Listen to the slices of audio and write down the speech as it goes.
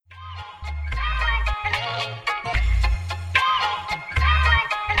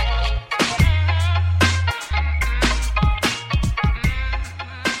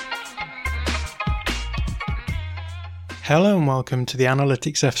Hello and welcome to the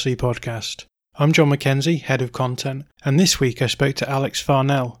Analytics FC podcast. I'm John McKenzie, Head of Content, and this week I spoke to Alex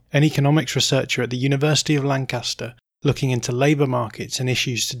Farnell, an economics researcher at the University of Lancaster, looking into labour markets and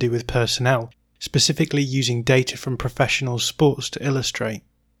issues to do with personnel, specifically using data from professional sports to illustrate.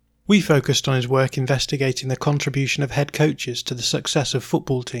 We focused on his work investigating the contribution of head coaches to the success of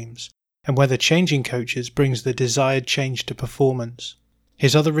football teams, and whether changing coaches brings the desired change to performance.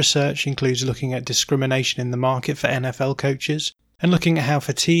 His other research includes looking at discrimination in the market for NFL coaches and looking at how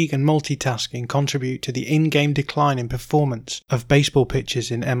fatigue and multitasking contribute to the in-game decline in performance of baseball pitchers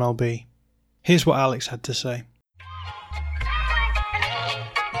in MLB. Here's what Alex had to say.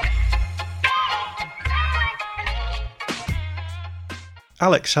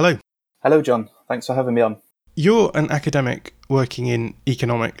 Alex, hello. Hello, John. Thanks for having me on. You're an academic working in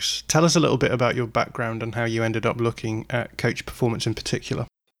economics. Tell us a little bit about your background and how you ended up looking at coach performance in particular.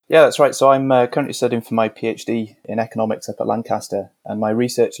 Yeah, that's right. So I'm currently studying for my PhD in economics up at Lancaster, and my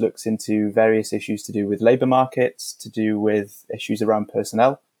research looks into various issues to do with labour markets, to do with issues around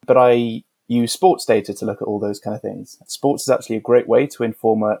personnel. But I use sports data to look at all those kind of things. Sports is actually a great way to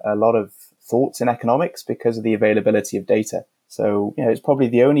inform a lot of thoughts in economics because of the availability of data. So, it's probably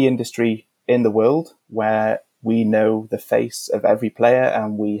the only industry in the world where we know the face of every player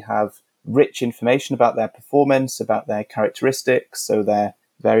and we have rich information about their performance, about their characteristics, so their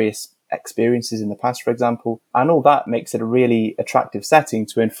various experiences in the past, for example. And all that makes it a really attractive setting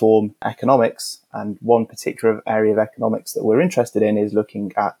to inform economics. And one particular area of economics that we're interested in is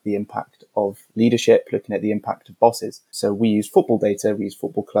looking at the impact of leadership, looking at the impact of bosses. So we use football data, we use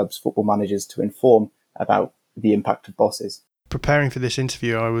football clubs, football managers to inform about the impact of bosses. Preparing for this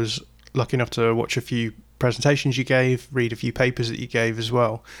interview, I was lucky enough to watch a few presentations you gave, read a few papers that you gave as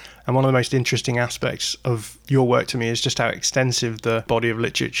well. And one of the most interesting aspects of your work to me is just how extensive the body of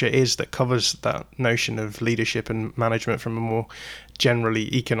literature is that covers that notion of leadership and management from a more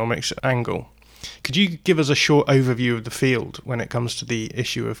generally economics angle. Could you give us a short overview of the field when it comes to the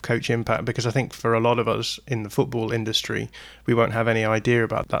issue of coach impact? Because I think for a lot of us in the football industry, we won't have any idea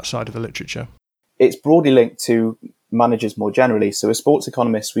about that side of the literature. It's broadly linked to managers more generally. So as sports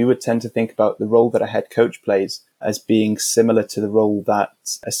economists, we would tend to think about the role that a head coach plays as being similar to the role that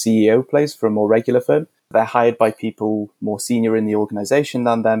a CEO plays for a more regular firm. They're hired by people more senior in the organization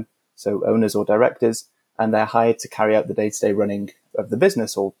than them, so owners or directors, and they're hired to carry out the day-to-day running of the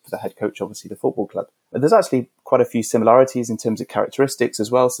business, or for the head coach, obviously the football club. But there's actually quite a few similarities in terms of characteristics as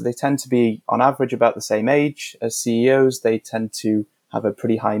well. So they tend to be on average about the same age as CEOs. They tend to have a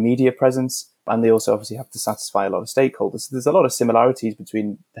pretty high media presence. And they also obviously have to satisfy a lot of stakeholders. So there's a lot of similarities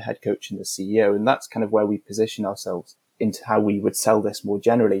between the head coach and the CEO. And that's kind of where we position ourselves into how we would sell this more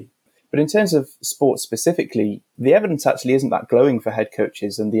generally. But in terms of sports specifically, the evidence actually isn't that glowing for head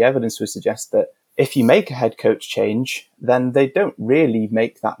coaches. And the evidence would suggest that if you make a head coach change, then they don't really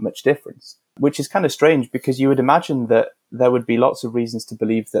make that much difference, which is kind of strange because you would imagine that there would be lots of reasons to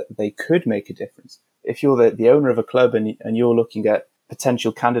believe that they could make a difference. If you're the owner of a club and you're looking at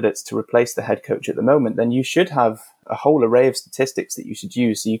potential candidates to replace the head coach at the moment, then you should have a whole array of statistics that you should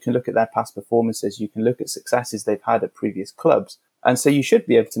use. So you can look at their past performances, you can look at successes they've had at previous clubs. And so you should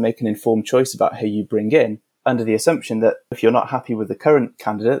be able to make an informed choice about who you bring in under the assumption that if you're not happy with the current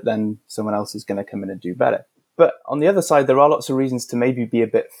candidate, then someone else is going to come in and do better. But on the other side, there are lots of reasons to maybe be a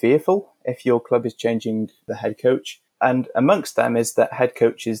bit fearful if your club is changing the head coach. And amongst them is that head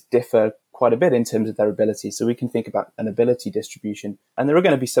coaches differ quite a bit in terms of their ability. So we can think about an ability distribution. And there are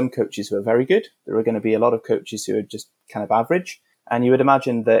going to be some coaches who are very good. There are going to be a lot of coaches who are just kind of average. And you would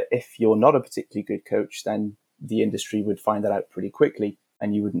imagine that if you're not a particularly good coach, then the industry would find that out pretty quickly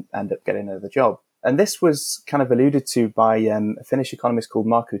and you wouldn't end up getting another job. And this was kind of alluded to by a Finnish economist called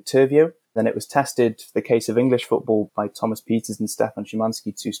Markku Tervio. Then it was tested for the case of English football by Thomas Peters and Stefan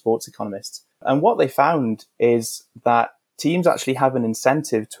Szymanski, two sports economists. And what they found is that teams actually have an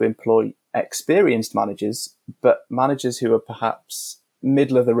incentive to employ experienced managers, but managers who are perhaps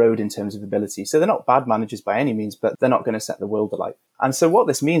middle of the road in terms of ability. So they're not bad managers by any means, but they're not going to set the world alight. And so what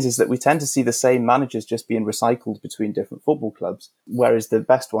this means is that we tend to see the same managers just being recycled between different football clubs, whereas the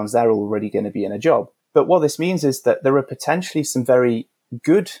best ones, they're already going to be in a job. But what this means is that there are potentially some very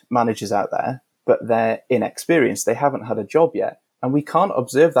good managers out there, but they're inexperienced. They haven't had a job yet. And we can't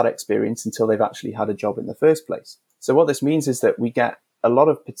observe that experience until they've actually had a job in the first place. So what this means is that we get a lot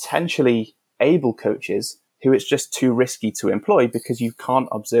of potentially able coaches who it's just too risky to employ because you can't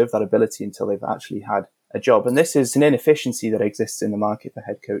observe that ability until they've actually had a job. And this is an inefficiency that exists in the market for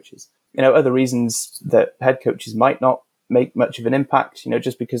head coaches. Other reasons that head coaches might not make much of an impact,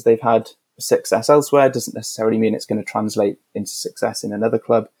 just because they've had success elsewhere doesn't necessarily mean it's going to translate into success in another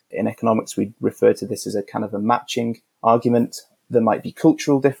club. In economics, we refer to this as a kind of a matching argument. There might be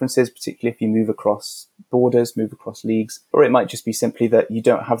cultural differences, particularly if you move across borders, move across leagues, or it might just be simply that you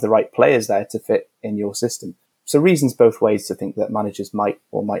don't have the right players there to fit in your system. So reasons both ways to think that managers might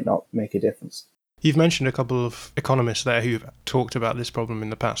or might not make a difference. You've mentioned a couple of economists there who've talked about this problem in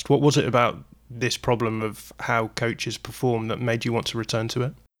the past. What was it about this problem of how coaches perform that made you want to return to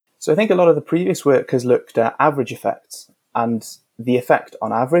it? So I think a lot of the previous work has looked at average effects, and the effect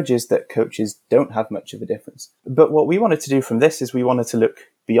on average is that coaches don't have much of a difference. But what we wanted to do from this is we wanted to look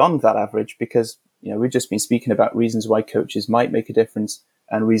beyond that average because, we've just been speaking about reasons why coaches might make a difference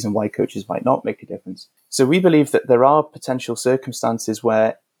and reason why coaches might not make a difference. So we believe that there are potential circumstances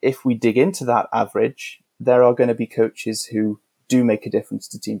where if we dig into that average, there are going to be coaches who do make a difference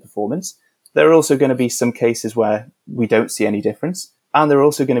to team performance. There are also going to be some cases where we don't see any difference. And there are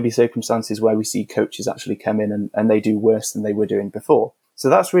also going to be circumstances where we see coaches actually come in and they do worse than they were doing before. So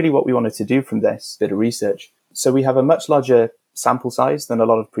that's really what we wanted to do from this bit of research. So we have a much larger sample size than a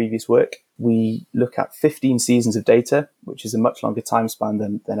lot of previous work. We look at 15 seasons of data, which is a much longer time span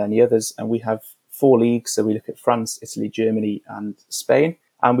than any others. And we have 4 leagues. So we look at France, Italy, Germany, and Spain.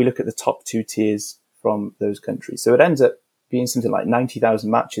 And we look at the top 2 tiers from those countries. So it ends up being something like 90,000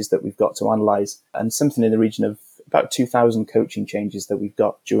 matches that we've got to analyse and something in the region of about 2,000 coaching changes that we've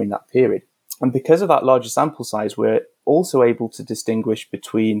got during that period. And because of that larger sample size, we're also able to distinguish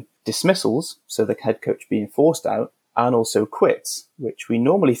between dismissals, so the head coach being forced out, and also quits, which we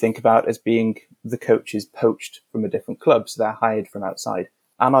normally think about as being the coach is poached from a different club, so they're hired from outside.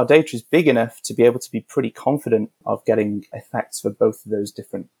 And our data is big enough to be able to be pretty confident of getting effects for both of those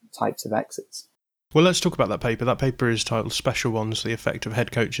different types of exits. Well, let's talk about that paper. That paper is titled Special Ones, the Effect of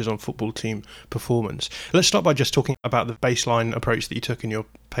Head Coaches on Football Team Performance. Let's start by just talking about the baseline approach that you took in your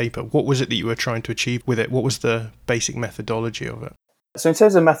paper. What was it that you were trying to achieve with it? What was the basic methodology of it? So in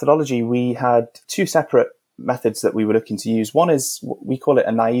terms of methodology, we had 2 separate methods that we were looking to use. One is, we call it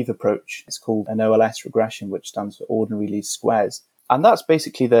a naive approach. It's called an OLS regression, which stands for ordinary least squares. And that's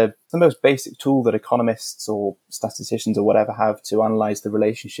basically the most basic tool that economists or statisticians or whatever have to analyze the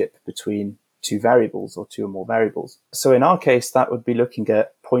relationship between 2 variables or 2 or more variables. So in our case, that would be looking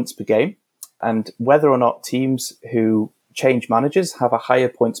at points per game and whether or not teams who change managers have a higher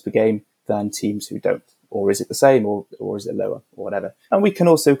points per game than teams who don't. Or is it the same or is it lower or whatever? And we can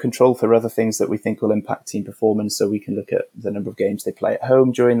also control for other things that we think will impact team performance. So we can look at the number of games they play at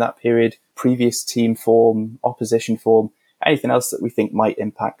home during that period, previous team form, opposition form, anything else that we think might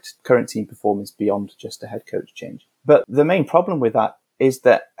impact current team performance beyond just a head coach change. But the main problem with that is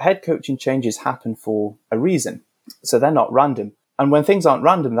that head coaching changes happen for a reason. So they're not random. And when things aren't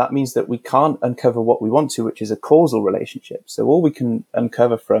random, that means that we can't uncover what we want to, which is a causal relationship. So all we can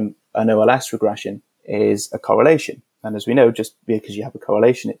uncover from an OLS regression is a correlation. And as we know, just because you have a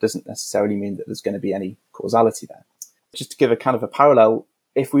correlation, it doesn't necessarily mean that there's going to be any causality there. Just to give a kind of a parallel,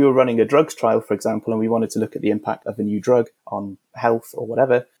 if we were running a drugs trial, for example, and we wanted to look at the impact of a new drug on health or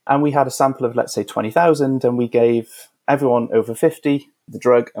whatever, and we had a sample of, let's say, 20,000, and we gave everyone over 50 the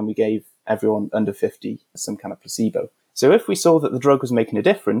drug, and we gave everyone under 50 some kind of placebo. So if we saw that the drug was making a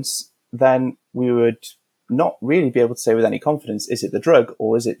difference, then we would not really be able to say with any confidence, is it the drug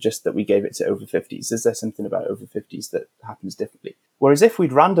or is it just that we gave it to over 50s? Is there something about over 50s that happens differently? Whereas if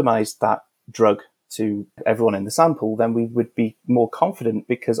we'd randomized that drug to everyone in the sample, then we would be more confident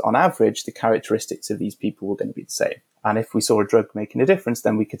because on average, the characteristics of these people were going to be the same. And if we saw a drug making a difference,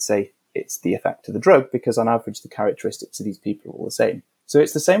 then we could say it's the effect of the drug because on average, the characteristics of these people are all the same. So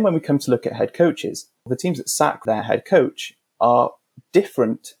it's the same when we come to look at head coaches. The teams that sack their head coach are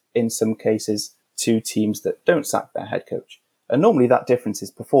different in some cases to teams that don't sack their head coach. And normally that difference is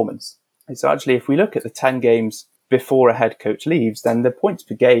performance. And so actually, if we look at the 10 games before a head coach leaves, then the points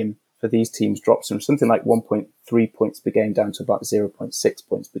per game for these teams drops from something like 1.3 points per game down to about 0.6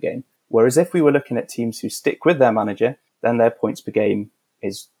 points per game. Whereas if we were looking at teams who stick with their manager, then their points per game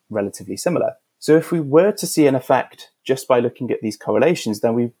is relatively similar. So if we were to see an effect just by looking at these correlations,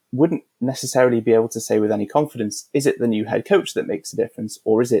 then we wouldn't necessarily be able to say with any confidence, is it the new head coach that makes a difference?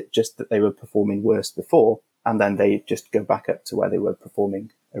 Or is it just that they were performing worse before and then they just go back up to where they were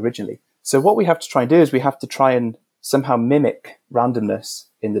performing originally? So what we have to try and do is we have to try and somehow mimic randomness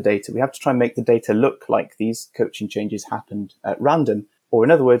in the data. We have to try and make the data look like these coaching changes happened at random. Or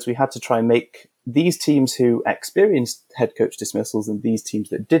in other words, we had to try and make these teams who experienced head coach dismissals and these teams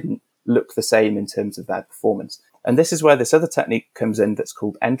that didn't look the same in terms of their performance. And this is where this other technique comes in that's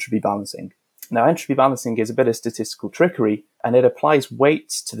called entropy balancing. Now, entropy balancing is a bit of statistical trickery, and it applies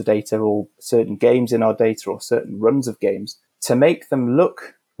weights to the data or certain games in our data or certain runs of games to make them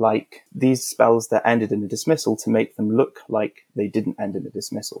look like these spells that ended in a dismissal to make them look like they didn't end in a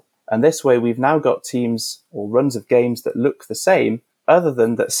dismissal. And this way, we've now got teams or runs of games that look the same, other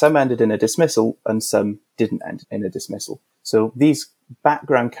than that some ended in a dismissal and some didn't end in a dismissal. So these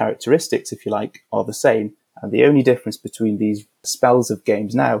background characteristics, if you like, are the same. And the only difference between these spells of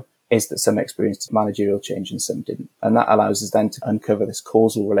games now is that some experienced managerial change and some didn't. And that allows us then to uncover this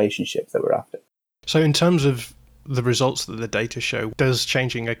causal relationship that we're after. So in terms of the results that the data show, does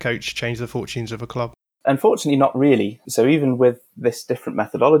changing a coach change the fortunes of a club? Unfortunately, not really. So even with this different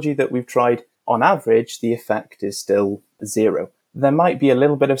methodology that we've tried, on average, the effect is still 0. There might be a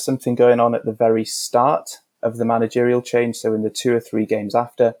little bit of something going on at the very start of the managerial change. So in the 2 or 3 games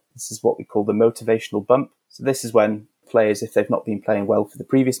after, this is what we call the motivational bump. So this is when players, if they've not been playing well for the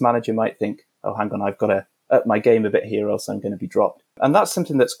previous manager, might think, oh, hang on, I've got to up my game a bit here, else I'm going to be dropped. And that's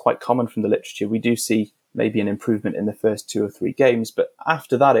something that's quite common from the literature. We do see maybe an improvement in the first 2 or 3 games, but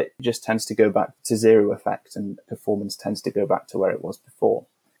after that, it just tends to go back to 0 effect and performance tends to go back to where it was before.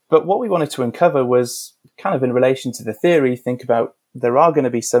 But what we wanted to uncover was kind of in relation to the theory, think about there are going to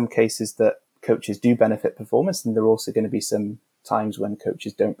be some cases that coaches do benefit performance, and there are also going to be some times when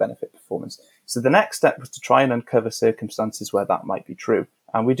coaches don't benefit performance. So the next step was to try and uncover circumstances where that might be true.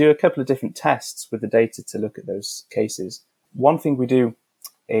 And we do a couple of different tests with the data to look at those cases. One thing we do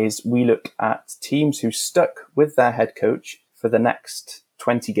is we look at teams who stuck with their head coach for the next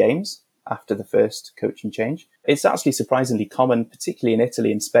 20 games after the first coaching change. It's actually surprisingly common, particularly in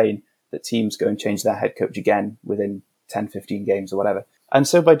Italy and Spain, that teams go and change their head coach again within 10, 15 games or whatever. And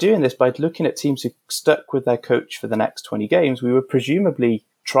so by doing this, by looking at teams who stuck with their coach for the next 20 games, we were presumably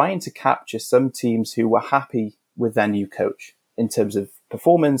trying to capture some teams who were happy with their new coach in terms of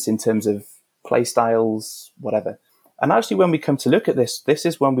performance, in terms of play styles, whatever. And actually, when we come to look at this, this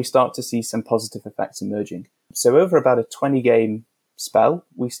is when we start to see some positive effects emerging. So over about a 20-game spell,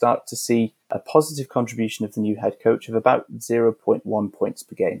 we start to see a positive contribution of the new head coach of about 0.1 points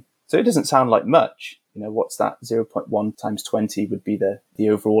per game. So it doesn't sound like much. You know, what's that? 0.1 times 20 would be the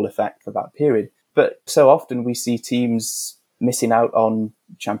overall effect for that period. But so often we see teams missing out on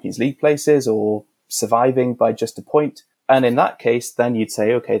Champions League places or surviving by just a point. And in that case, then you'd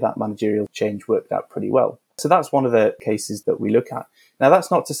say, okay, that managerial change worked out pretty well. So that's one of the cases that we look at. Now,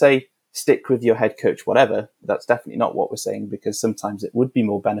 that's not to say stick with your head coach, whatever. That's definitely not what we're saying, because sometimes it would be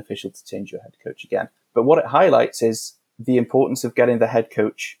more beneficial to change your head coach again. But what it highlights is the importance of getting the head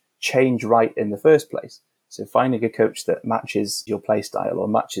coach change right in the first place. So finding a coach that matches your play style or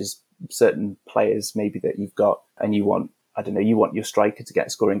matches certain players maybe that you've got, and you want, I don't know, you want your striker to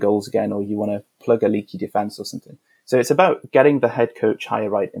get scoring goals again, or you want to plug a leaky defense or something. So it's about getting the head coach hire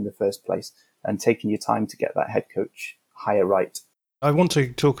right in the first place and taking your time to get that head coach hire right. I want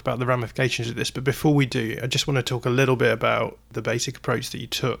to talk about the ramifications of this, but before we do, I just want to talk a little bit about the basic approach that you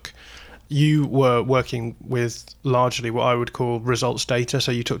took. You were working with largely what I would call results data.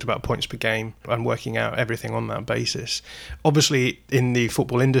 So you talked about points per game and working out everything on that basis. Obviously, in the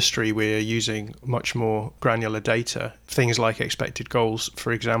football industry, we're using much more granular data, things like expected goals,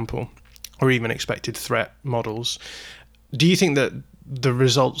 for example, or even expected threat models. Do you think that the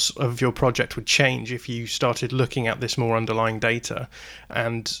results of your project would change if you started looking at this more underlying data?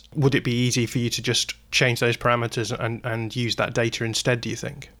 And would it be easy for you to just change those parameters and use that data instead, do you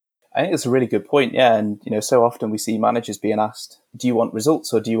think? I think that's a really good point, yeah. And, you know, so often we see managers being asked, do you want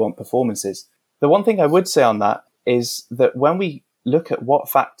results or do you want performances? The one thing I would say on that is that when we look at what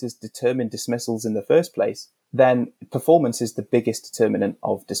factors determine dismissals in the first place, then performance is the biggest determinant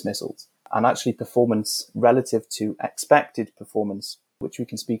of dismissals. And actually performance relative to expected performance, which we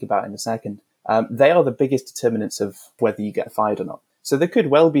can speak about in a second, they are the biggest determinants of whether you get fired or not. So there could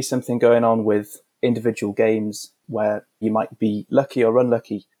well be something going on with individual games where you might be lucky or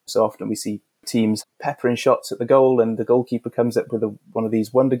unlucky. So often we see teams peppering shots at the goal and the goalkeeper comes up with one of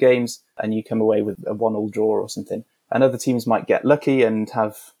these wonder games and you come away with a 1-1 draw or something. And other teams might get lucky and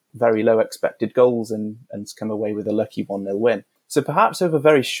have very low expected goals and come away with a lucky 1-0 win. So perhaps over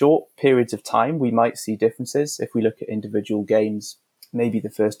very short periods of time, we might see differences. If we look at individual games, maybe the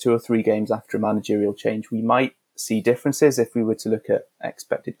first 2 or 3 games after a managerial change, we might see differences if we were to look at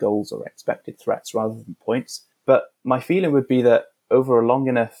expected goals or expected threats rather than points. But my feeling would be that over a long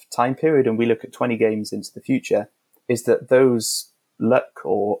enough time period, and we look at 20 games into the future, is that those luck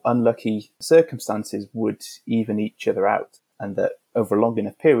or unlucky circumstances would even each other out, and that over a long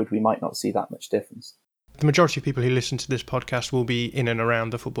enough period, we might not see that much difference. The majority of people who listen to this podcast will be in and around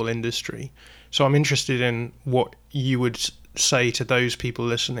the football industry. So I'm interested in what you would say to those people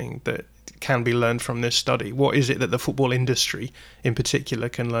listening that can be learned from this study. What is it that the football industry in particular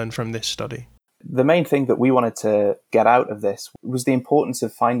can learn from this study? the main thing that we wanted to get out of this was the importance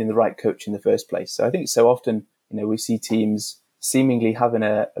of finding the right coach in the first place. So I think so often, we see teams seemingly having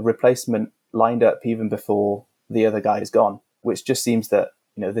a replacement lined up even before the other guy is gone, which just seems that,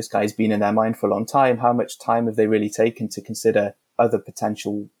 this guy's been in their mind for a long time. How much time have they really taken to consider other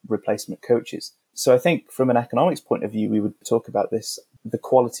potential replacement coaches? So I think from an economics point of view, we would talk about this, the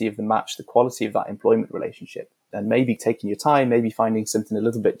quality of the match, the quality of that employment relationship, and maybe taking your time, maybe finding something a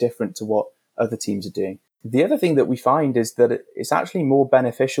little bit different to what other teams are doing. The other thing that we find is that it's actually more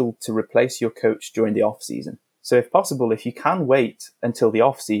beneficial to replace your coach during the off season. So if possible, if you can wait until the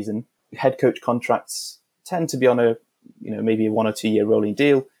off season, head coach contracts tend to be on a, maybe a 1 or 2 year rolling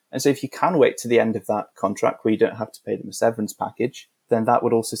deal. And so if you can wait to the end of that contract where you don't have to pay them a severance package, then that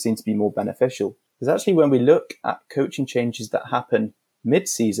would also seem to be more beneficial. Because actually when we look at coaching changes that happen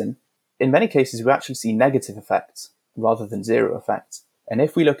mid-season, in many cases we actually see negative effects rather than zero effects. And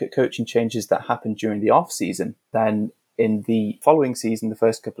if we look at coaching changes that happen during the off-season, then in the following season, the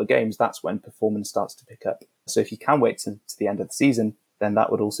first couple of games, that's when performance starts to pick up. So if you can wait to the end of the season, then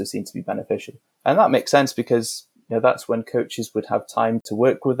that would also seem to be beneficial. And that makes sense because that's when coaches would have time to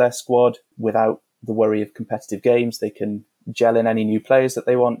work with their squad without the worry of competitive games. They can gel in any new players that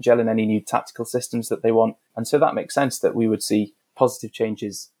they want, gel in any new tactical systems that they want. And so that makes sense that we would see positive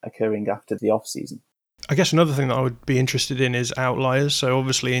changes occurring after the off-season. I guess another thing that I would be interested in is outliers. So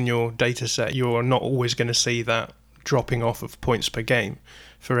obviously in your data set, you're not always going to see that dropping off of points per game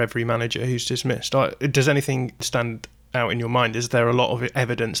for every manager who's dismissed. Does anything stand out in your mind? Is there a lot of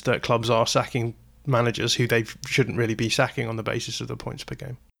evidence that clubs are sacking managers who they shouldn't really be sacking on the basis of the points per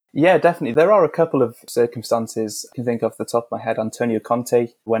game? Yeah, definitely. There are a couple of circumstances I can think off the top of my head. Antonio Conte,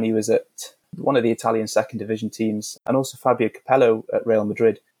 when he was at one of the Italian second division teams, and also Fabio Capello at Real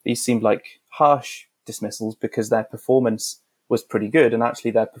Madrid. These seemed like harsh dismissals because their performance was pretty good, and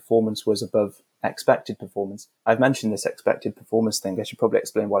actually their performance was above expected performance. I've mentioned this expected performance thing. I should probably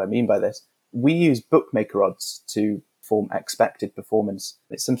explain what I mean by this. We use bookmaker odds to form expected performance.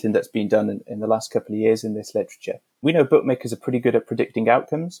 It's something that's been done in the last couple of years in this literature. We know bookmakers are pretty good at predicting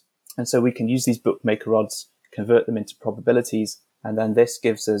outcomes, and so we can use these bookmaker odds, convert them into probabilities, and then this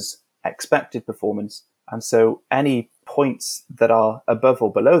gives us expected performance. And so any points that are above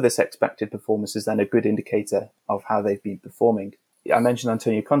or below this expected performance is then a good indicator of how they've been performing. I mentioned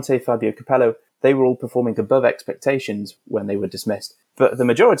Antonio Conte, Fabio Capello. They were all performing above expectations when they were dismissed. But the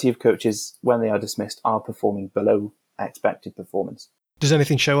majority of coaches, when they are dismissed, are performing below expected performance. Does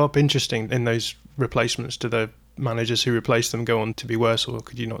anything show up interesting in those replacements? Do the managers who replace them go on to be worse, or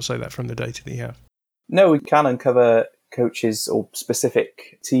could you not say that from the data that you have? No, we can uncover coaches or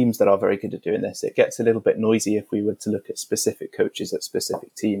specific teams that are very good at doing this. It gets a little bit noisy if we were to look at specific coaches at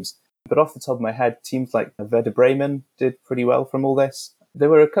specific teams. But off the top of my head, teams like Werder Bremen did pretty well from all this. There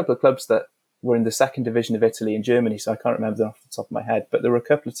were a couple of clubs that were in the second division of Italy and Germany, so I can't remember them off the top of my head. But there were a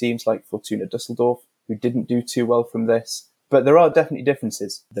couple of teams like Fortuna Düsseldorf who didn't do too well from this. But there are definitely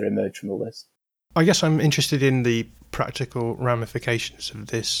differences that emerge from all this. I guess I'm interested in the practical ramifications of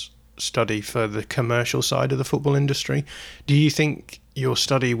this study for the commercial side of the football industry. Do you think your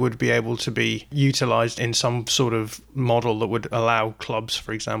study would be able to be utilised in some sort of model that would allow clubs,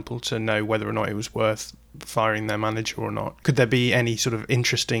 for example, to know whether or not it was worth firing their manager or not? Could there be any sort of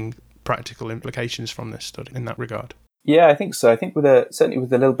interesting practical implications from this study in that regard? Yeah, I think so. I think certainly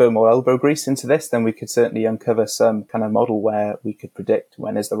with a little bit more elbow grease into this, then we could certainly uncover some kind of model where we could predict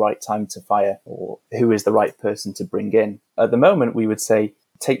when is the right time to fire or who is the right person to bring in. At the moment, we would say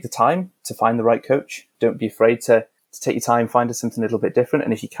take the time to find the right coach. Don't be afraid to take your time, find something a little bit different.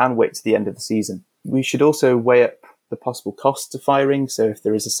 And if you can, wait to the end of the season. We should also weigh up the possible costs of firing. So if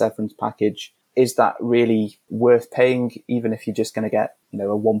there is a severance package, is that really worth paying, even if you're just going to get, a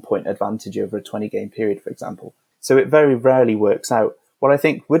 1-point advantage over a 20-game period, for example? So it very rarely works out. What I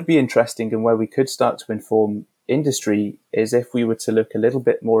think would be interesting and where we could start to inform industry is if we were to look a little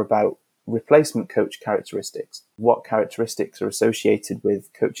bit more about replacement coach characteristics. What characteristics are associated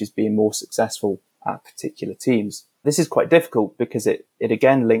with coaches being more successful at particular teams? This is quite difficult because it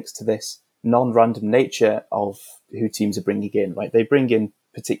again links to this non-random nature of who teams are bringing in, right? They bring in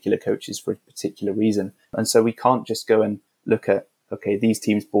particular coaches for a particular reason. And so we can't just go and look at, okay, these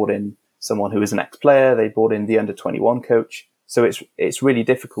teams brought in someone who is an ex-player, they brought in the under-21 coach. So it's really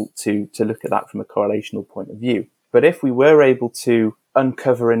difficult to look at that from a correlational point of view. But if we were able to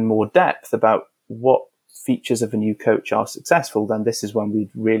uncover in more depth about what features of a new coach are successful, then this is when we'd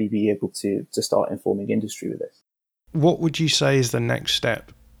really be able to start informing industry with this. What would you say is the next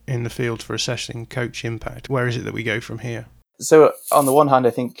step in the field for assessing coach impact? Where is it that we go from here? So on the one hand,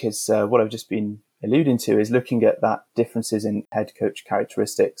 I think is what I've just been alluding to is looking at that differences in head coach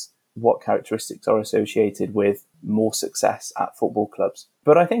characteristics. what characteristics are associated with more success at football clubs.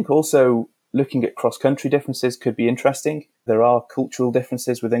 But I think also looking at cross-country differences could be interesting. There are cultural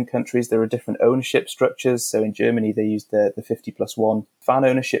differences within countries. There are different ownership structures. So in Germany, they use the 50+1 fan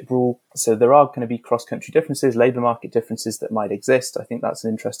ownership rule. So there are going to be cross-country differences, labour market differences that might exist. I think that's an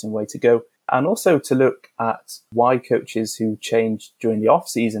interesting way to go. And also to look at why coaches who change during the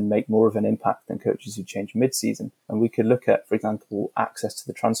off-season make more of an impact than coaches who change mid-season. And we could look at, for example, access to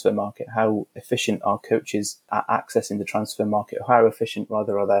the transfer market. How efficient are coaches at accessing the transfer market? Or how efficient,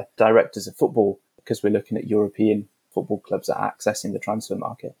 rather, are their directors of football? Because we're looking at European football clubs at accessing the transfer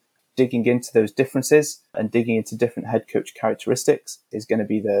market. Digging into those differences and digging into different head coach characteristics is going to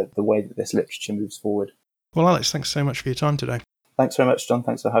be the way that this literature moves forward. Well, Alex, thanks so much for your time today. Thanks very much, John.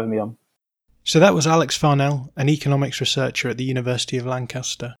 Thanks for having me on. So that was Alex Farnell, an economics researcher at the University of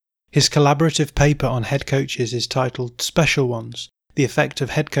Lancaster. His collaborative paper on head coaches is titled Special Ones: The Effect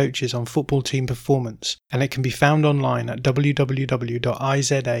of Head Coaches on Football Team Performance, and it can be found online at www.iza.org.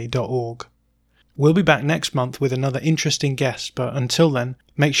 We'll be back next month with another interesting guest, but until then,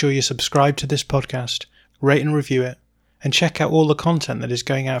 make sure you subscribe to this podcast, rate and review it, and check out all the content that is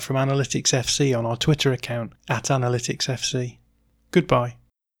going out from Analytics FC on our Twitter account @AnalyticsFC. Goodbye.